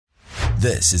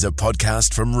This is a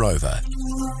podcast from Rover.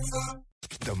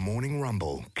 The Morning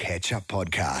Rumble Catch-Up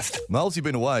Podcast. Miles, you've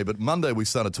been away, but Monday we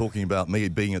started talking about me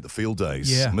being at the field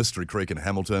days. Yeah. Mystery Creek in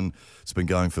Hamilton. It's been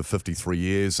going for 53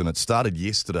 years, and it started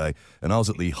yesterday, and I was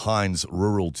at the Heinz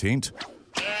Rural Tent.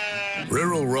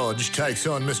 Rural Rog takes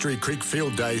on Mystery Creek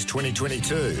Field Days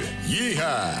 2022.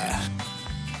 Yeehaw!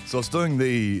 So I was doing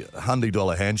the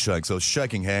 $100 handshake, so I was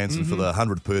shaking hands, and for the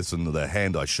 100th person, the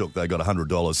hand I shook, they got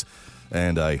 $100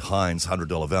 and a Heinz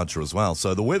 $100 voucher as well.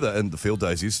 So the weather in the field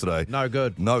days yesterday... No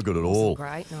good. No good at all.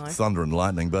 Great, no. Thunder and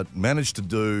lightning, but managed to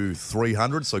do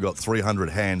 300, so I got 300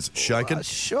 hands shaken.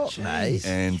 Shot, mate.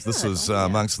 And this was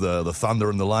amongst the thunder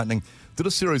and the lightning. Did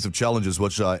a series of challenges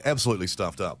which I absolutely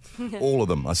stuffed up. All of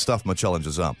them. I stuffed my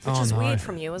challenges up. Which is weird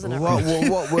from you, isn't it?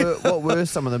 What were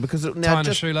some of them? Because now Tying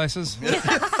the shoelaces.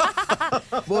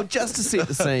 well, just to set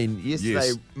the scene, yesterday,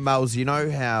 Yes. Miles, you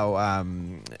know how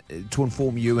to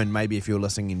inform you, and maybe if you're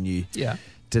listening and you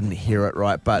didn't hear it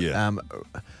right, but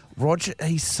Roger,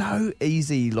 he's so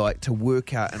easy to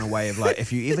work out in a way of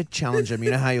if you ever challenge him,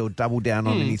 you know how he'll double down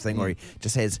on anything, or he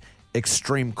just has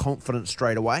extreme confidence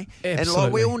straight away. Absolutely.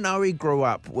 And we all know he grew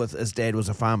up with his dad was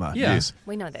a farmer. Yeah. Yes.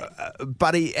 We know that.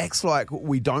 But he acts like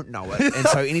we don't know it. And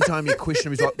so anytime you question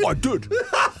him, he's like, I did.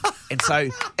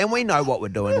 And we know what we're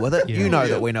doing with it. Yeah. You know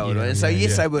that we know what we're doing. And so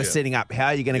yesterday we were Yeah. setting up, how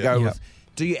are you going to go Yeah. with,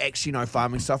 do you actually know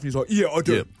farming stuff? And he's like, yeah, I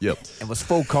do. Yep. And was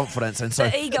full confidence. And so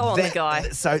The ego on the guy.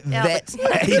 So Yeah, that's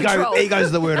but control.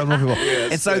 ego's the word I'm looking for.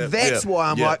 And so that's why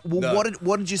I'm like, well, no.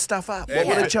 what did you stuff up? What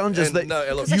were the challenges And that no,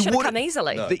 look, Because they you should have would come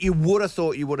easily. that you would have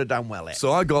thought you would have done well at?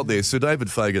 So I got there. Sir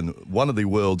David Fagan, one of the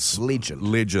world's Legend.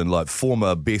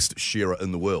 former best shearer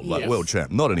in the world, Yes. world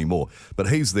champ. Not anymore, but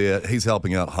he's there. He's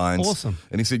helping out Heinz. Awesome.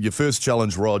 And he said, your first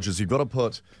challenge, Rog, is you've got to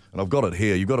put, and I've got it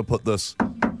here, you've got to put this.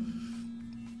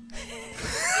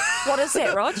 What is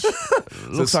that, Rog?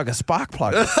 Looks like a spark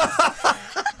plug.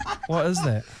 What is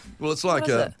that? Well, it's like What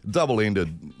is a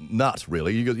double-ended nut,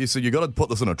 really. You said you've got to put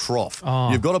this in a trough.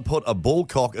 Oh. You've got to put a bull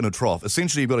cock in a trough.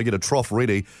 Essentially, you've got to get a trough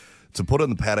ready to put in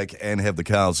the paddock and have the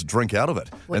cows drink out of it.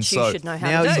 Which and you so, should know how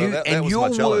Now, to do. you, that and was your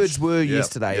my challenge. words were Yeah,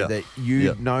 yesterday yeah, that you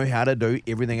yeah. know how to do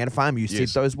everything at a farm. You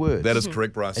Yes. said those words. That is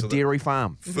correct, Bryce. A So dairy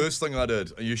farm. First thing I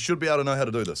did, you should be able to know how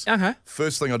to do this. Okay.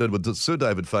 First thing I did with Sir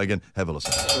David Fagan, have a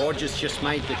listen. Roger's just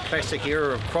made the classic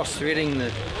error of cross-threading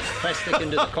the plastic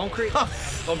into the concrete.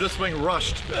 I'm just being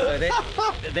rushed. So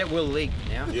that will leak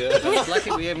now. Yeah. It's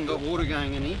lucky we haven't got water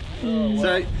going in here.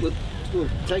 So we'll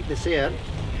take this out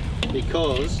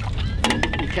because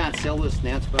you can't sell this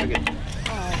now, it's buggered.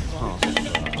 Oh,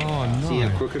 no. See how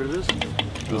crooked it is?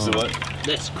 This is what?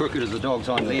 That's crooked as a dog's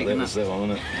hind leg, That isn't is that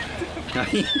one, isn't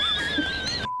it?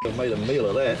 I made a meal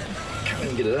of that.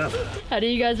 Can't get it up. How do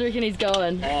you guys reckon he's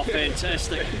going? Oh,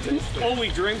 fantastic. All we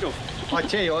dreamed of. I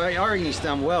tell you, I reckon he's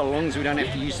done well, as long as we don't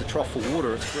have to use the trough for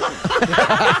water. It's brilliant.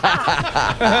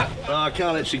 I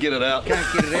can't actually get it out. Can't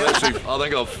get it out? I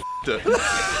think I've f***ed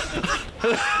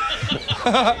it.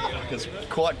 It's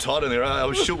quite tight in there.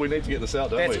 I'm sure we need to get this out,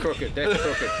 don't That's we? crooked, that's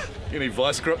crooked. Any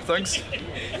vice grip things?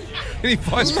 Any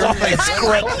vice grip?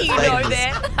 You know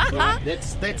that.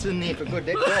 That's in there for good.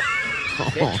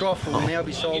 That trough will now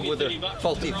be sold with a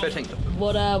faulty fitting.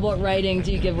 What rating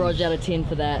do you give Rog out of 10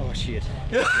 for that? Oh shit.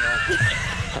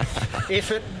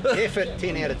 Effort,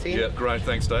 10 out of 10. Yeah, great.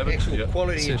 Thanks, David. Actual Yeah.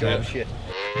 quality of job shit.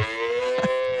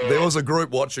 There was a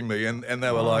group watching me, and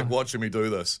they were watching me do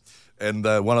this. And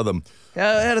one of them...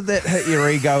 How did that hit your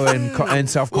ego and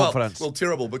self-confidence? Well,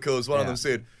 terrible, because one of them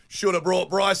said, should have brought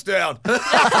Bryce down.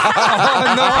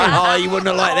 Oh, he wouldn't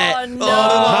have liked that. Oh,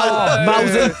 no.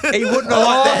 Moulton, he wouldn't have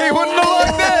liked that. He wouldn't have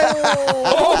liked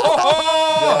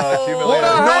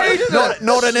that.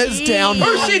 Not in his town.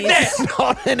 Who said that?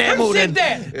 Not in Who Hamilton. said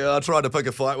that? Yeah, I tried to pick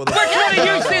a fight with him. Which one of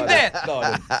you said that? No,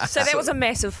 I didn't. So that was a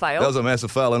massive fail. That was a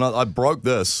massive fail, and I broke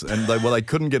this, and they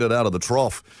couldn't get it out of the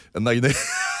trough, and they needed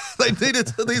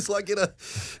to these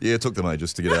it took them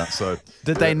ages to get out. So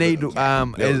Did they need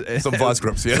some vice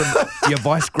grips? Yeah. your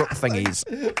vice grip thingies?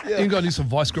 You got to do some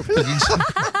vice grip thingies.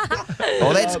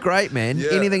 Oh, that's great, man. Yeah.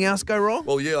 Anything else go wrong?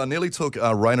 Well, yeah, I nearly took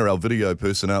Rainer, our video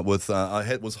person, out with.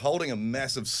 Was holding a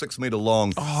massive 6 meter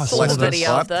long I saw plastic the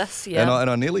video pipe, of this, yeah. and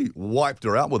I nearly wiped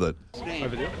her out with it. Sort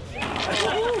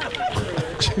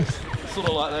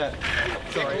of like that.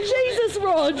 Jesus,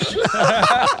 Rog!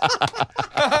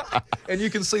 And you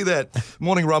can see that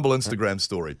Morning Rumble Instagram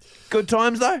story. Good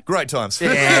times though. Great times.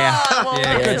 Yeah.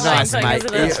 Yeah, good Nice, stuff. mate.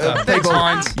 Good stuff. Thanks, People,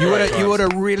 Heinz. you would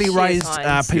have really Cheers, raised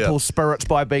Heinz. people's spirits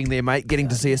by being there, mate. Getting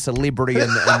to see a celebrity in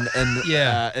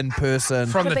person.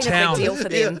 From the Been a big town. deal for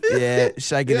them. Yeah,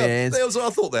 shaking their hands. I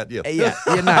thought that, yeah.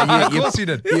 No, Of course you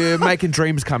did. You're making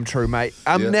dreams come true, mate.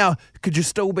 Yeah. Now, could you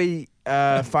still be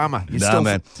farmer? You Nah, still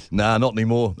man. Nah, not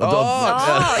anymore.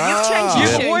 Oh, you've changed your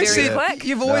You've tune always very said quick.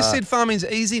 you've always said farming's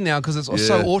easy now because it's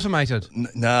so Yeah. automated.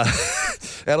 Nah.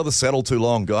 Out of the saddle too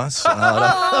long, guys.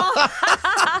 Out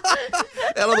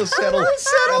of the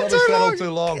saddle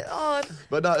too long.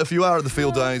 But no, if you are at the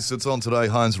field days, it's on today.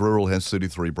 Heinz Rural has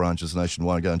 33 branches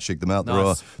nationwide. Go and check them out. There are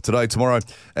Nice. today, tomorrow,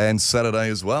 and Saturday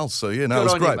as well. So yeah, no, Good it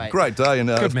was on you, great. mate. Great day. And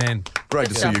Good man. great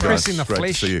to see you guys. Pressing the Great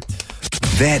flesh. to see you.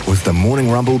 That was the Morning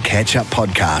Rumble Catch Up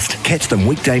Podcast. Catch them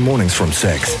weekday mornings from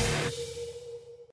 6.